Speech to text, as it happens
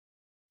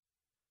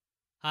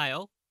Hi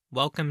all,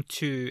 welcome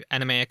to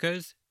Anime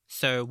Echoes.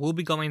 So we'll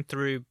be going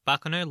through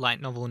Baccano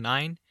Light Novel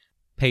 9,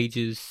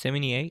 pages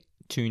 78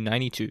 to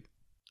 92.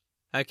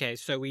 Okay,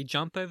 so we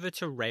jump over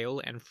to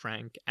Rail and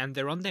Frank, and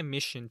they're on their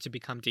mission to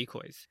become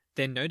decoys.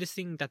 They're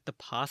noticing that the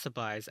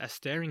passerbys are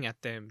staring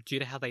at them due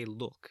to how they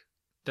look,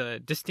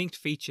 the distinct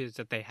features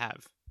that they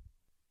have.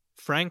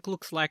 Frank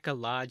looks like a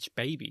large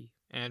baby,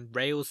 and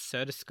Rail's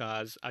certa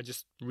scars are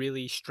just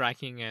really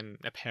striking and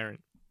apparent.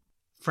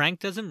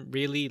 Frank doesn't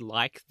really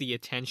like the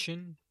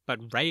attention,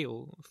 but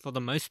Rail, for the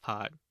most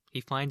part,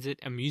 he finds it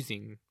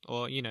amusing,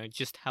 or,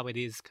 just how it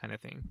is kind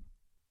of thing.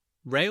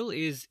 Rail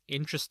is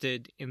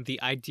interested in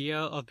the idea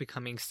of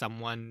becoming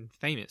someone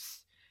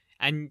famous,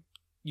 and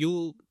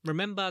you'll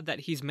remember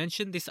that he's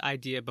mentioned this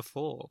idea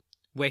before,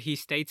 where he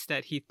states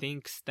that he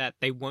thinks that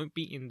they won't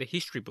be in the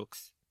history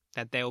books,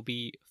 that they'll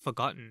be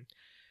forgotten.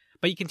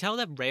 But you can tell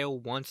that Rail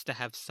wants to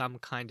have some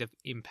kind of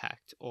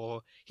impact,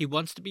 or he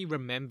wants to be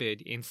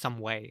remembered in some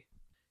way.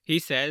 He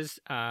says,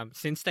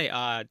 since they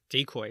are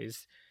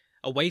decoys,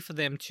 a way for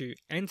them to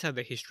enter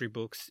the history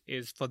books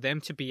is for them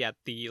to be at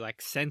the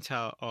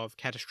center of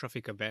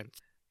catastrophic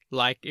events.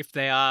 Like if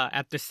they are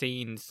at the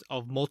scenes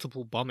of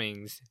multiple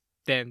bombings,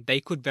 then they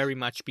could very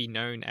much be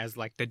known as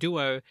the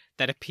duo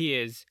that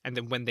appears, and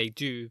then when they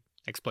do,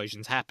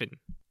 explosions happen.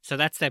 So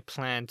that's their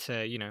plan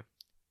to,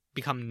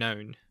 become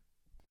known.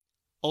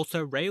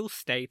 Also, Rail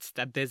states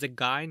that there's a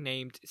guy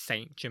named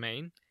Saint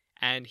Germain,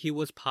 and he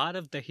was part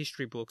of the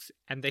history books,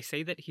 and they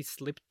say that he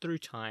slipped through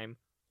time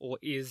or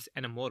is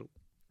an immortal.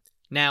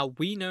 Now,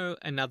 we know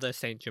another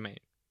Saint Germain,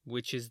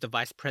 which is the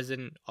vice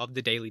president of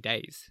the Daily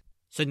Days.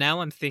 So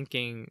now I'm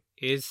thinking,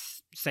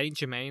 is Saint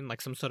Germain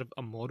some sort of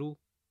immortal?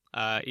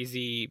 Is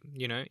he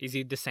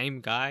the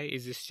same guy?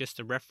 Is this just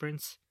a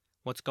reference?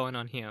 What's going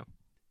on here?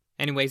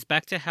 Anyways,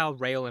 back to how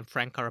Rail and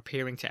Frank are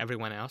appearing to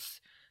everyone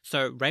else.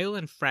 So Rail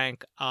and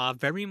Frank are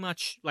very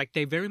much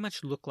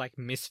look like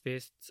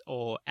misfits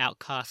or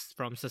outcasts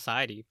from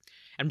society.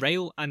 And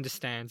Rail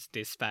understands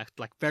this fact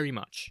very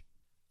much.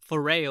 For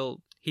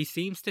Rail, he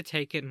seems to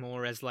take it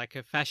more as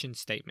a fashion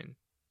statement.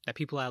 That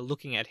people are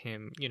looking at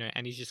him,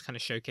 and he's just kind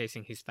of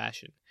showcasing his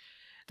fashion.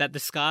 That the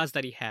scars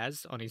that he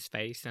has on his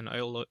face and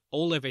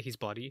all over his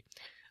body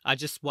are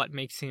just what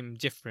makes him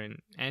different.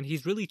 And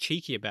he's really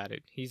cheeky about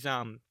it. He's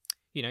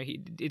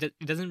it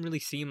doesn't really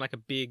seem like a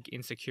big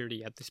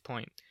insecurity at this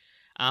point.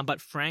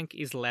 But Frank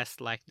is less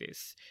like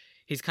this.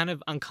 He's kind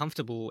of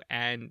uncomfortable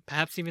and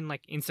perhaps even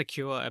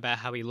insecure about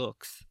how he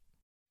looks.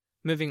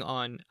 Moving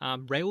on,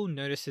 Rail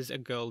notices a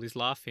girl is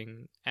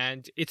laughing,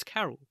 and it's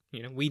Carol.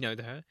 We know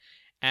her.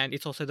 And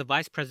it's also the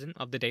vice president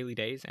of the Daily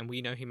Days, and we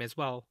know him as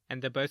well.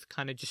 And they're both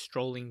kind of just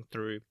strolling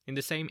through in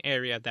the same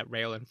area that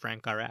Rail and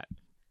Frank are at.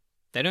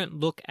 They don't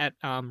look at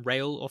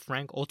Rail or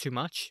Frank all too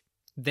much.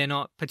 They're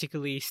not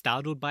particularly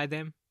startled by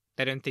them.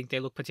 They don't think they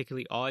look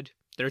particularly odd.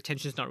 Their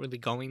attention's not really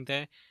going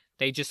there.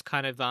 They just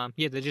kind of,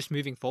 they're just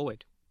moving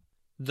forward.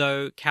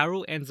 Though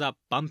Carol ends up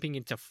bumping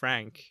into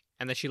Frank,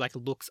 and then she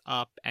looks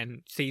up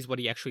and sees what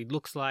he actually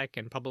looks like,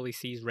 and probably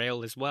sees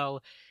Rail as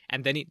well.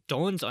 And then it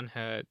dawns on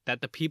her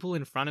that the people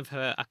in front of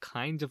her are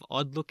kind of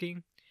odd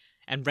looking.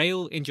 And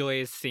Rail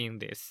enjoys seeing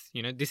this.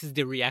 This is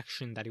the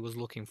reaction that he was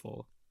looking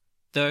for.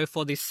 Though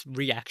for this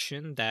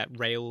reaction that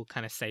Rail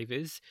kind of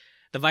savors,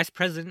 the vice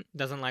president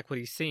doesn't like what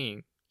he's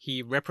seeing.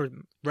 He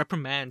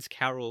reprimands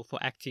Carol for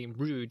acting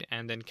rude,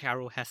 and then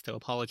Carol has to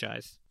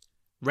apologize.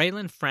 Rail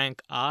and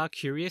Frank are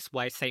curious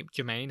why Saint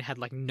Germain had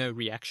no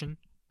reaction.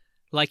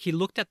 He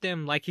looked at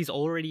them like he's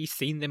already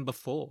seen them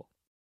before.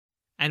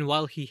 And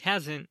while he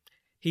hasn't,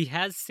 he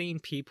has seen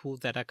people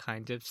that are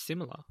kind of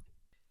similar.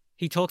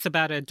 He talks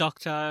about a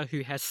doctor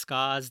who has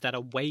scars that are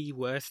way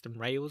worse than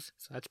Rail's,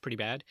 so that's pretty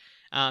bad.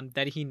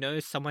 That he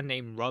knows someone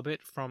named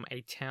Robert from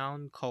a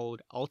town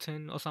called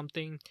Alton or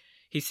something.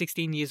 He's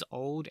 16 years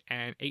old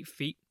and 8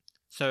 feet,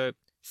 so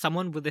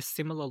someone with a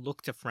similar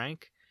look to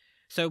Frank.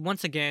 So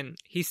once again,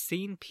 he's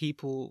seen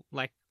people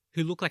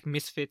who look like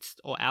misfits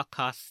or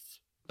outcasts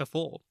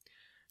before.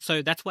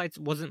 So that's why it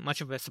wasn't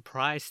much of a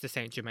surprise to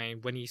Saint Germain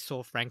when he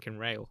saw Frank and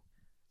Rail.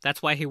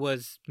 That's why he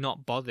was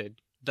not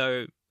bothered,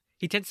 though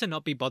he tends to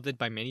not be bothered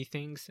by many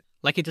things.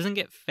 He doesn't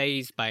get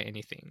fazed by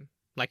anything.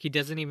 He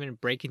doesn't even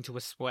break into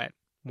a sweat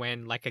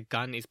when a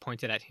gun is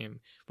pointed at him,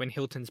 when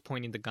Hilton's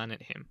pointing the gun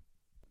at him.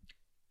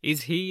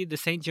 Is he the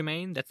Saint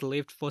Germain that's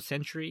lived for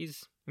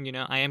centuries?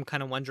 I am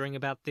kind of wondering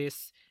about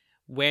this.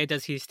 Where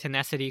does his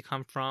tenacity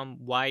come from?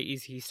 Why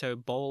is he so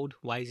bold?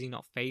 Why is he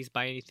not fazed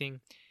by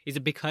anything? Is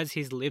it because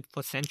he's lived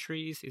for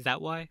centuries? Is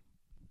that why?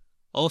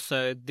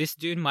 Also, this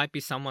dude might be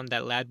someone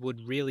that Lad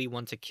would really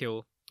want to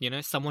kill.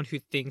 Someone who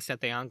thinks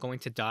that they aren't going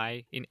to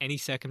die in any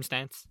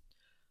circumstance.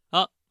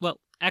 Oh,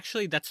 well,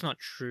 actually that's not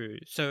true.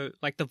 So,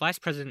 the vice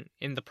president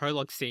in the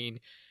prologue scene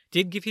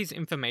did give his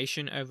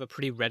information over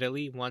pretty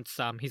readily once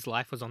his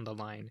life was on the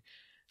line.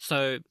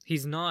 So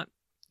he's not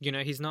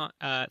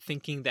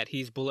thinking that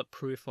he's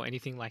bulletproof or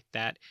anything like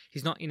that.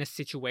 He's not in a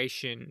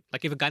situation,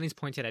 if a gun is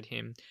pointed at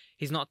him,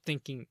 he's not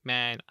thinking,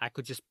 man, I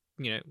could just,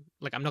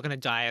 I'm not going to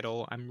die at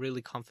all. I'm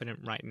really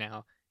confident right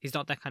now. He's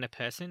not that kind of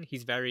person.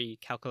 He's very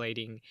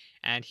calculating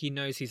and he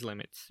knows his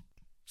limits.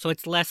 So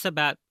it's less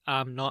about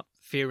not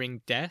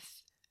fearing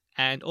death.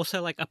 And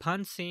also, like,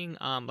 upon seeing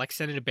like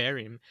Senator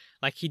Barium,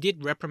 like, he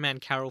did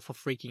reprimand Carol for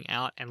freaking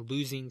out and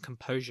losing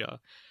composure.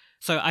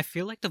 So I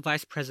feel like the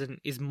vice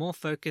president is more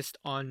focused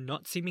on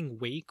not seeming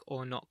weak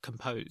or not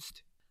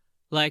composed.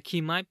 Like,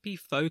 he might be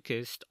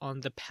focused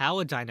on the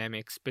power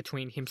dynamics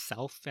between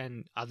himself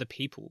and other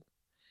people.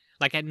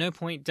 Like, at no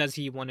point does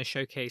he want to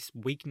showcase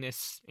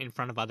weakness in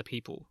front of other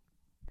people.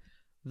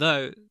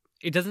 Though,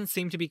 it doesn't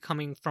seem to be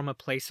coming from a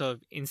place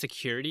of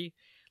insecurity.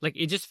 Like,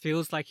 it just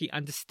feels like he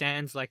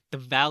understands, like, the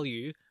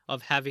value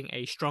of having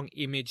a strong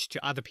image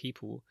to other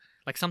people.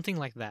 Like, something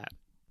like that.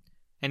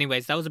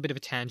 Anyways, that was a bit of a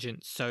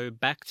tangent, so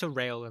back to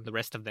Rael and the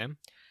rest of them.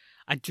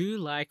 I do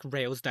like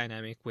Rael's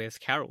dynamic with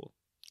Carol.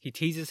 He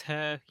teases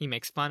her, he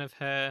makes fun of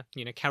her,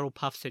 Carol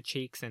puffs her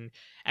cheeks and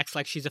acts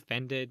like she's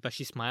offended, but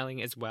she's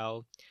smiling as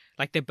well.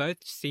 Like, they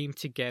both seem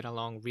to get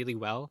along really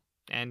well,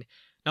 and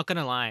not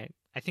gonna lie,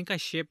 I think I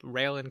ship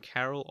Rael and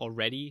Carol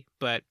already,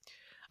 but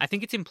I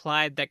think it's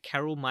implied that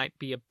Carol might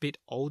be a bit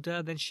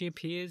older than she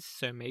appears,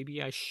 so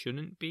maybe I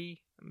shouldn't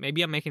be.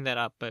 Maybe I'm making that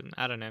up, but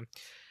I don't know.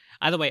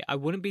 Either way, I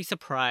wouldn't be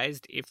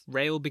surprised if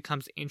Rael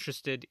becomes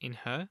interested in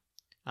her.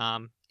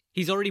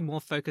 He's already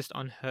more focused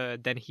on her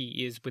than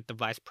he is with the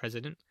vice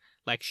president.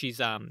 Like, she's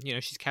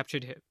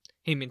captured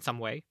him in some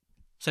way.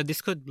 So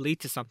this could lead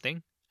to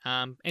something.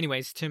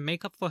 Anyways, to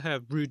make up for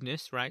her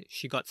rudeness, right,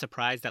 she got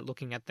surprised at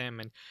looking at them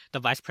and the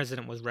vice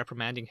president was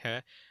reprimanding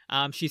her.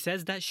 She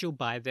says that she'll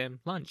buy them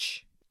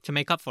lunch to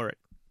make up for it.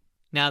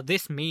 Now,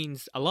 this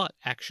means a lot,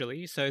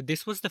 actually. So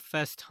this was the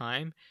first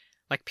time,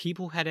 like,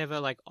 people had ever,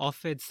 like,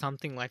 offered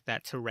something like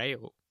that to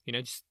Rael.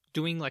 Just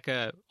doing, like,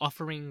 a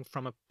offering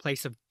from a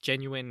place of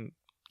genuine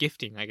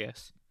gifting, I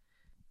guess.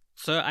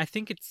 So I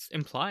think it's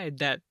implied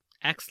that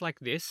acts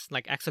like this,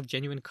 like acts of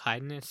genuine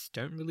kindness,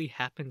 don't really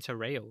happen to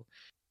Rael.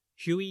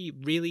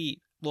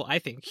 I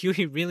think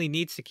Huey really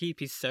needs to keep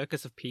his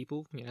circus of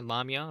people,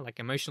 Lamia, like,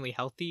 emotionally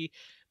healthy,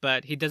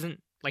 but he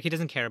doesn't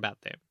care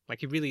about them.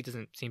 Like, he really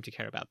doesn't seem to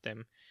care about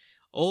them.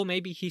 Or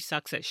maybe he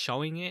sucks at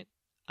showing it.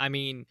 I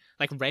mean,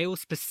 like, Rael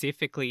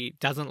specifically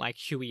doesn't like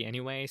Huey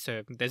anyway,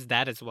 so there's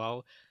that as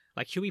well.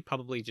 Like, Huey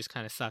probably just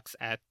kind of sucks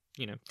at,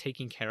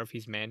 taking care of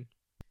his men.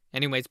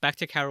 Anyways, back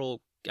to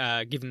Carol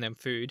giving them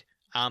food.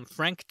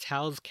 Frank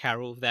tells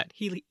Carol that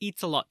he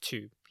eats a lot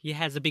too. He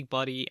has a big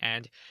body,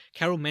 and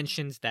Carol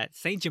mentions that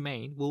Saint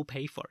Germain will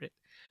pay for it.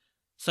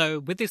 So,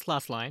 with this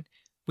last line,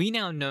 we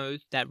now know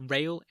that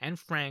Rael and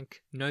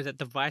Frank know that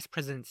the vice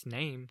president's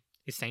name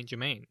is Saint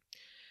Germain,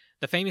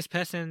 the famous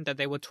person that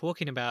they were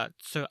talking about,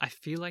 so I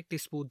feel like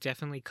this will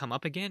definitely come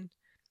up again.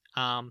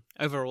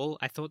 Overall,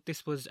 I thought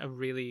this was a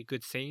really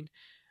good scene.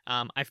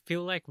 I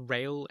feel like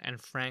Rael and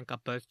Frank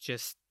are both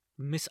just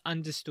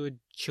misunderstood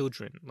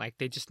children. Like,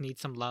 they just need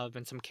some love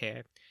and some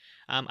care.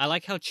 I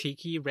like how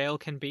cheeky Rael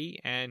can be,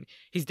 and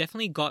he's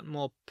definitely got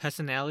more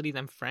personality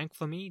than Frank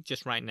for me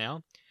just right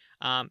now.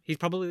 He's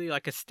probably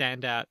like a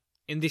standout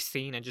in this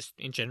scene and just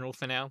in general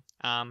for now.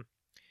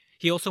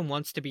 He also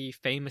wants to be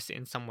famous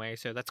in some way,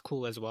 so that's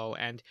cool as well.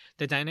 And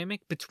the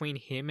dynamic between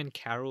him and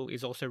Carol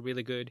is also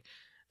really good.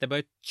 They're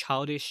both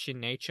childish in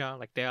nature,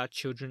 like they are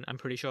children, I'm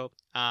pretty sure.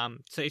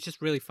 So it's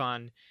just really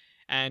fun.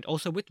 And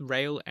also with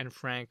Rael and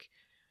Frank,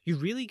 you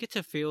really get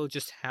to feel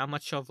just how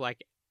much of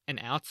like an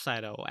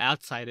outsider or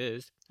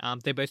outsiders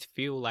they both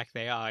feel like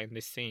they are in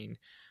this scene.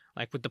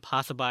 Like with the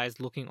passerbys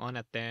looking on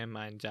at them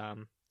and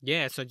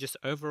so just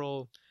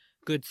overall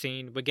good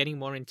scene. We're getting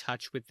more in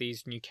touch with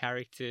these new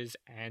characters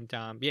and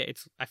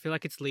I feel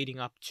like it's leading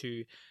up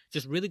to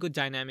just really good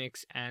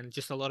dynamics and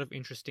just a lot of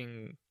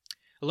interesting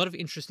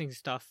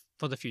stuff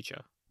for the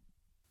future.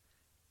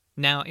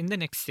 Now, in the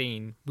next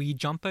scene, we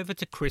jump over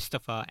to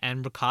Christopher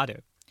and Ricardo.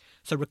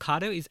 So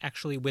Ricardo is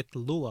actually with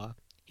Lua.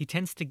 He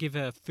tends to give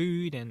her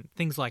food and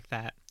things like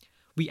that.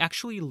 We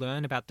actually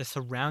learn about the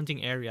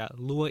surrounding area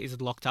Lua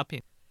is locked up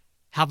in,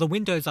 how the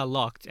windows are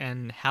locked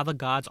and how the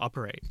guards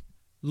operate.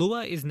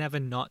 Lua is never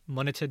not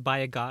monitored by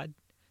a guard,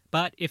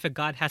 but if a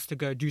guard has to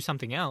go do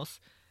something else,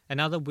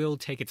 another will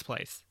take its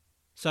place.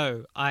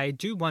 So I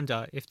do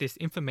wonder if this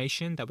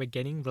information that we're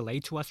getting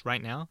relayed to us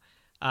right now,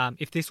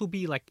 if this will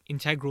be like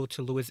integral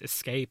to Lua's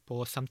escape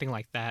or something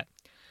like that.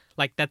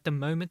 Like that the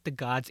moment the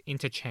guards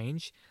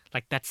interchange,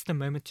 like that's the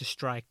moment to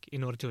strike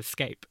in order to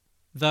escape.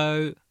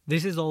 Though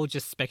this is all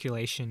just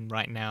speculation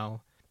right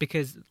now,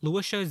 because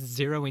Lua shows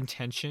zero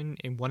intention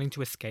in wanting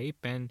to escape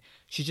and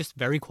she's just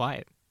very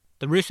quiet.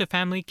 The Russo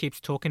family keeps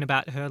talking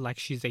about her like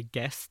she's a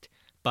guest,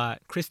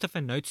 but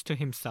Christopher notes to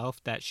himself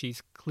that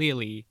she's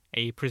clearly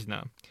a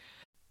prisoner.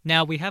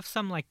 Now we have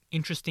some like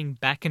interesting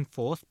back and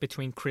forth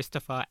between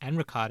Christopher and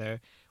Ricardo,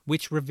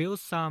 which reveals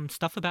some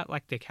stuff about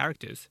like their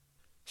characters.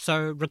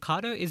 So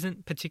Ricardo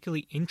isn't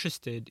particularly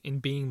interested in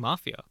being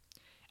mafia,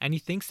 and he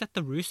thinks that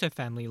the Russo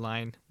family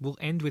line will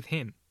end with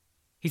him.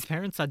 His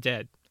parents are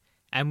dead,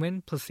 and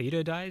when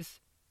Placido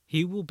dies,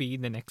 he will be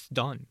the next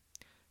Don,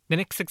 the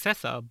next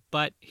successor,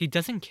 but he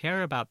doesn't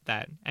care about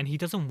that, and he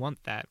doesn't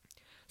want that.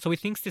 So he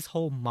thinks this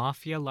whole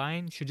mafia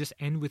line should just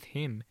end with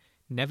him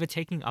never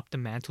taking up the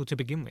mantle to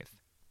begin with.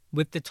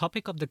 With the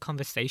topic of the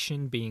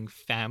conversation being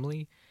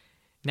family,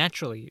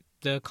 naturally,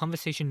 the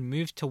conversation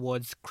moved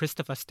towards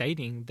Christopher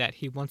stating that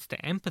he wants to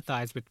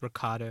empathize with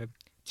Ricardo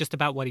just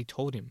about what he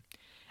told him,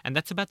 and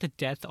that's about the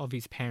death of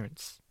his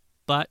parents.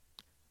 But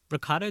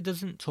Ricardo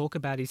doesn't talk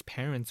about his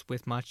parents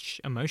with much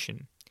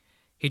emotion.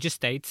 He just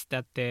states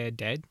that they're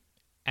dead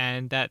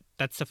and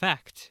that's a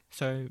fact.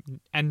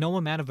 And no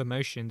amount of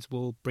emotions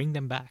will bring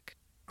them back.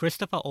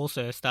 Christopher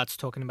also starts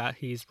talking about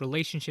his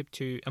relationship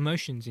to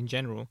emotions in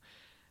general.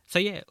 So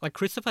yeah, like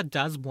Christopher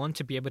does want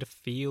to be able to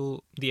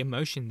feel the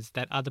emotions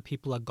that other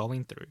people are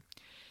going through.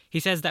 He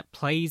says that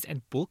plays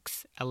and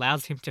books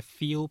allows him to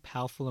feel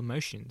powerful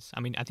emotions. I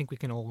mean, I think we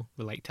can all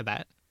relate to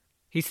that.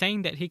 He's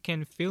saying that he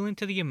can feel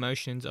into the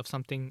emotions of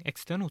something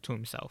external to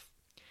himself.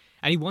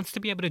 And he wants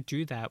to be able to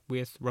do that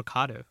with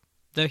Ricardo.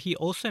 Though he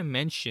also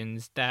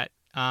mentions that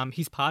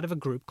he's part of a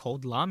group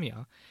called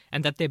Lamia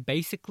and that they're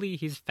basically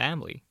his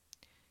family.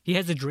 He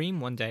has a dream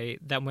one day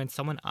that when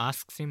someone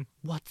asks him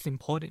what's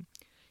important,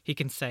 he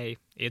can say,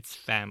 it's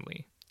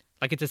family.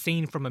 Like it's a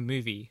scene from a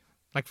movie,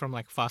 like from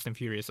Fast and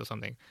Furious or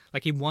something.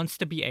 Like he wants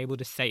to be able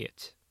to say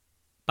it.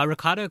 But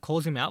Ricardo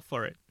calls him out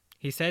for it.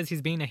 He says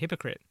he's being a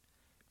hypocrite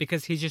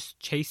because he's just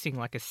chasing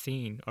like a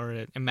scene or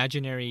an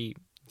imaginary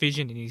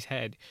vision in his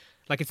head.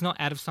 Like it's not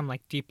out of some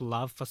like deep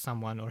love for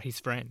someone or his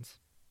friends.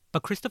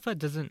 But Christopher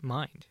doesn't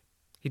mind.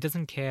 He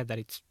doesn't care that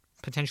it's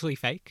potentially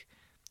fake.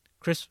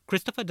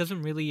 Christopher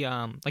doesn't really,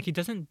 he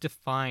doesn't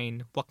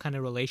define what kind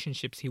of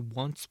relationships he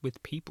wants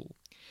with people.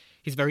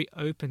 He's very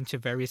open to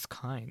various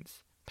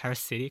kinds.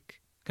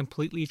 Parasitic,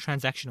 completely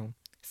transactional,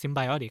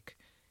 symbiotic,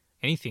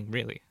 anything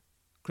really.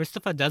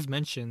 Christopher does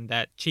mention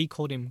that Chi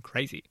called him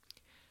crazy.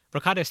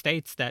 Ricardo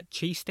states that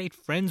Chi stayed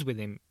friends with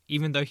him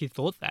even though he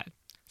thought that.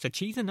 So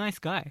Chi's a nice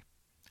guy.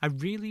 I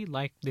really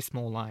like this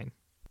small line.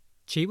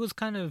 Chi was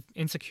kind of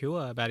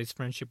insecure about his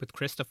friendship with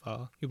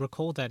Christopher. You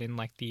recall that in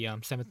the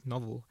 7th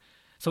novel.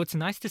 So it's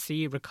nice to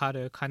see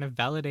Ricardo kind of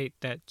validate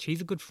that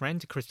Chi's a good friend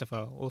to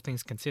Christopher, all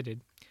things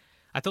considered.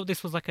 I thought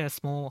this was like a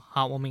small,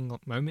 heartwarming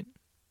moment.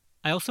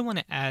 I also want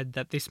to add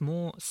that this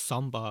more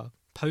somber,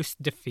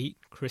 post-defeat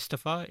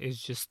Christopher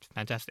is just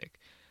fantastic.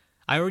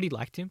 I already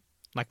liked him,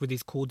 with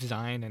his cool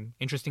design and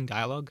interesting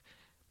dialogue,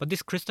 but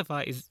this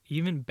Christopher is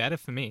even better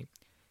for me.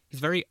 He's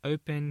very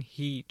open,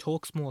 he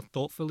talks more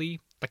thoughtfully,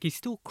 he's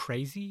still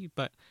crazy,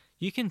 but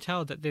you can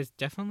tell that there's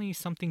definitely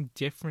something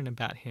different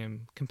about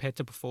him compared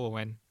to before,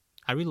 and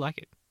I really like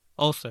it.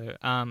 Also,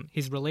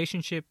 his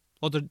relationship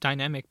or the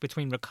dynamic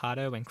between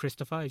Ricardo and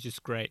Christopher is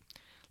just great.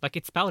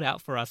 It spelled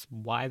out for us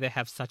why they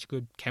have such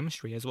good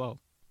chemistry as well.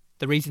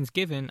 The reasons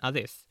given are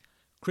this.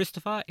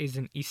 Christopher is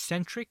an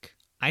eccentric,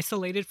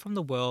 isolated from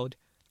the world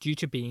due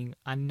to being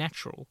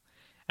unnatural.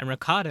 And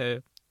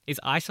Ricardo is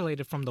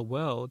isolated from the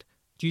world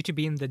due to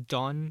being the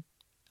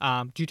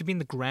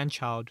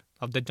grandchild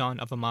of the Don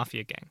of a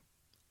mafia gang.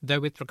 Though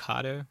with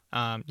Ricardo,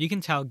 you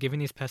can tell given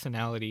his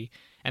personality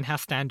and how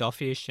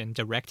standoffish and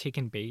direct he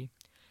can be,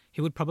 he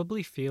would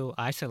probably feel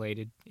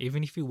isolated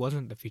even if he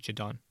wasn't the future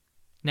Don.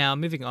 Now,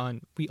 moving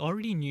on, we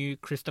already knew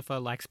Christopher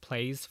likes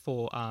plays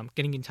for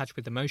getting in touch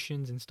with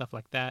emotions and stuff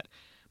like that,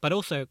 but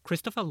also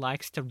Christopher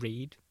likes to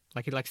read.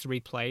 He likes to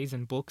read plays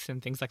and books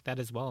and things like that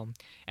as well.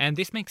 And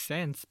this makes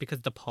sense because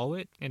the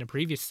poet in a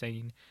previous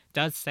scene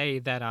does say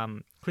that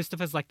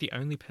Christopher's the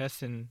only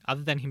person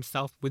other than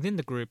himself within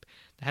the group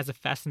that has a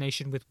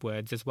fascination with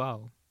words as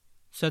well.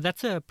 So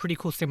that's a pretty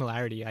cool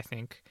similarity, I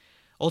think.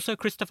 Also,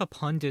 Christopher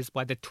ponders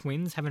why the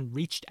twins haven't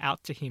reached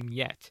out to him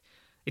yet.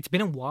 It's been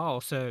a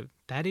while, so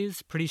that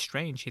is pretty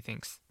strange, he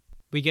thinks.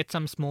 We get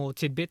some small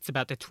tidbits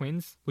about the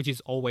twins, which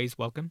is always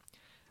welcome.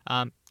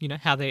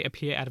 How they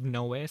appear out of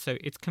nowhere, so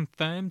it's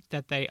confirmed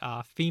that they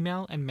are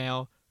female and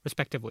male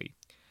respectively,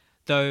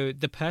 though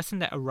the person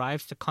that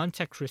arrives to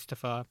contact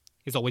Christopher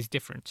is always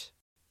different.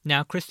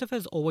 Now,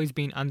 Christopher's always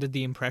been under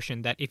the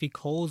impression that if he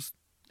calls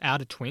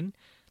out a twin,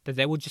 that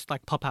they will just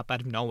pop up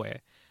out of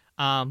nowhere,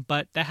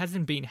 but that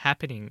hasn't been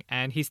happening,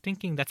 and he's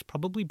thinking that's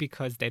probably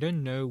because they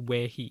don't know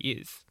where he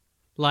is.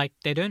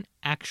 They don't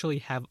actually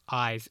have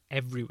eyes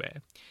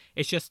everywhere.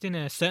 It's just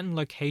in certain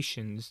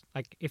locations.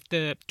 If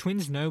the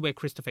twins know where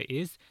Christopher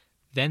is,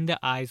 then their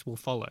eyes will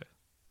follow.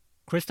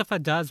 Christopher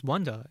does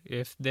wonder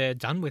if they're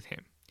done with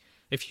him.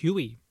 If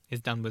Huey is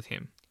done with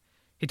him.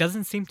 He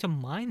doesn't seem to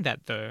mind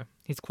that though.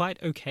 He's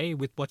quite okay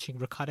with watching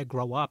Ricardo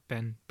grow up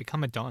and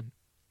become a Don.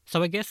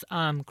 So I guess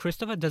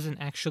Christopher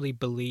doesn't actually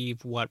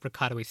believe what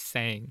Ricardo is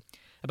saying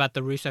about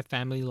the Russo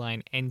family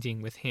line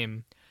ending with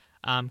him.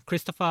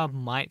 Christopher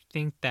might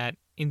think that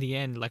in the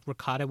end,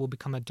 Ricardo will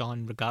become a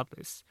Don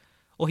regardless.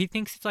 Or he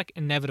thinks it's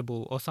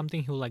inevitable or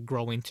something he'll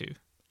grow into.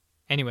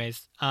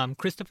 Anyways,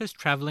 Christopher's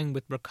traveling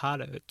with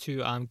Ricardo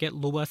to get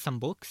Lua some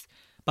books,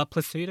 but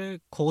Placido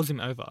calls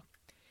him over.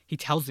 He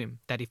tells him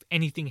that if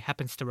anything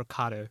happens to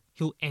Ricardo,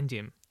 he'll end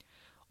him.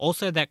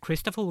 Also that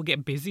Christopher will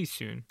get busy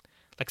soon,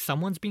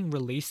 someone's being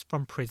released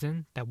from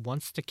prison that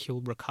wants to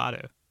kill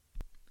Ricardo.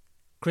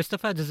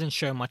 Christopher doesn't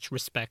show much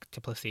respect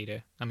to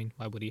Placido. I mean,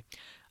 why would he?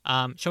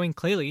 showing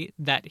clearly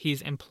that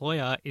his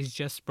employer is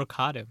just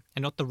Ricardo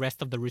and not the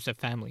rest of the Russo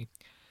family.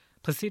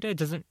 Placido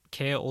doesn't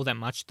care all that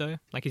much though,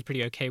 like he's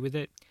pretty okay with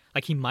it.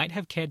 Like he might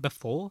have cared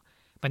before,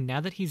 but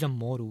now that he's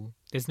immortal,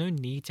 there's no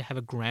need to have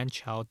a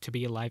grandchild to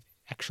be alive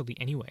actually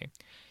anyway.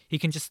 He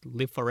can just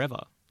live forever,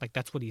 like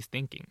that's what he's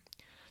thinking.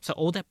 So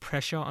all that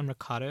pressure on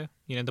Ricardo,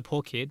 the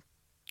poor kid,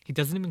 he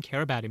doesn't even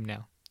care about him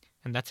now.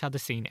 And that's how the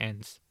scene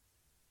ends.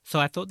 So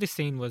I thought this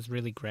scene was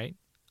really great.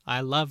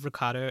 I love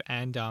Ricardo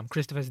and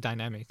Christopher's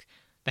dynamic.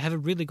 They have a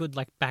really good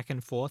back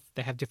and forth.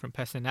 They have different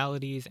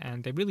personalities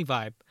and they really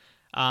vibe.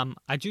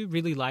 I do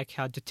really like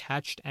how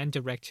detached and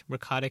direct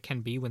Ricardo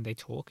can be when they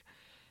talk.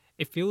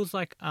 It feels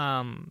like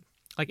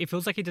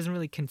he doesn't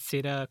really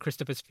consider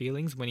Christopher's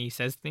feelings when he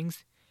says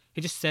things.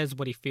 He just says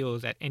what he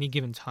feels at any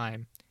given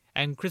time,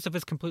 and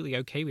Christopher's completely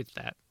okay with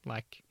that.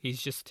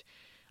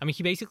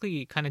 He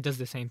basically kind of does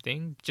the same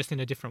thing, just in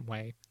a different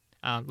way.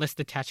 Less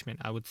detachment,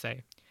 I would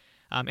say.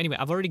 Anyway,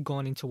 I've already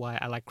gone into why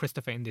I like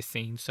Christopher in this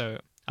scene, so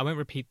I won't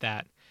repeat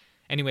that.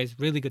 Anyways,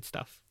 really good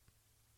stuff.